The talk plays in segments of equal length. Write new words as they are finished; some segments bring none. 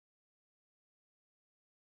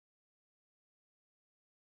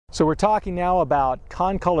So we're talking now about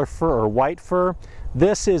Concolor Fir, or white fir.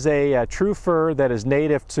 This is a true fir that is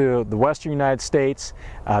native to the western United States.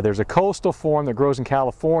 There's a coastal form that grows in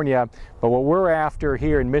California, but what we're after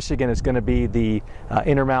here in Michigan is going to be the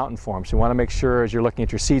intermountain form. So you want to make sure as you're looking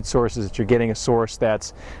at your seed sources that you're getting a source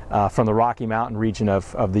that's from the Rocky Mountain region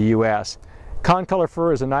of the U.S. Concolor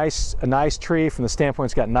Fir is a nice tree from the standpoint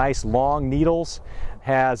it's got nice long needles,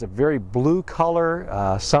 has a very blue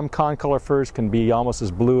color. Some Concolor Firs can be almost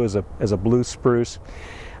as blue as a blue spruce.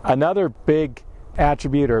 Another big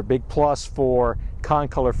attribute or a big plus for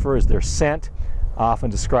Concolor Fir is their scent,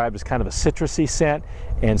 often described as kind of a citrusy scent,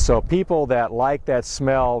 and so people that like that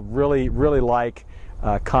smell really like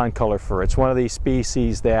Concolor Fir. It's one of these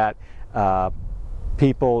species that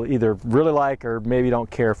people either really like or maybe don't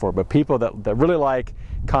care for, but people that really like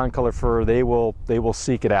Concolor Fir, they will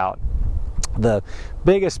seek it out. The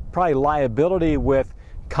biggest probably liability with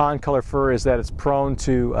Concolor Fir is that it's prone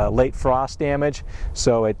to late frost damage,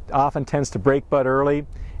 so it often tends to break bud early.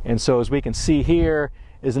 And so as we can see here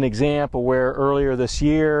is an example where earlier this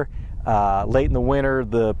year, late in the winter,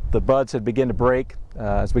 the buds had begun to break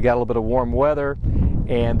as we got a little bit of warm weather,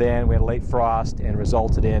 and then we had a late frost and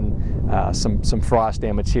resulted in some frost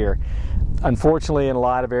damage here. Unfortunately, in a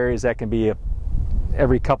lot of areas that can be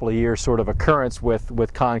every couple of years sort of occurrence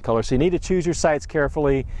with Concolor. So you need to choose your sites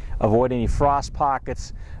carefully, avoid any frost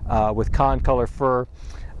pockets with Concolor Fir.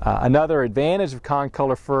 Another advantage of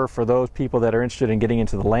Concolor Fir for those people that are interested in getting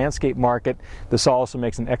into the landscape market, this also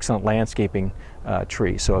makes an excellent landscaping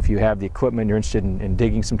tree. So if you have the equipment, you're interested in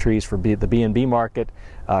digging some trees for the B&B market,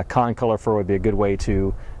 Concolor Fir would be a good way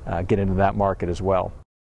to get into that market as well.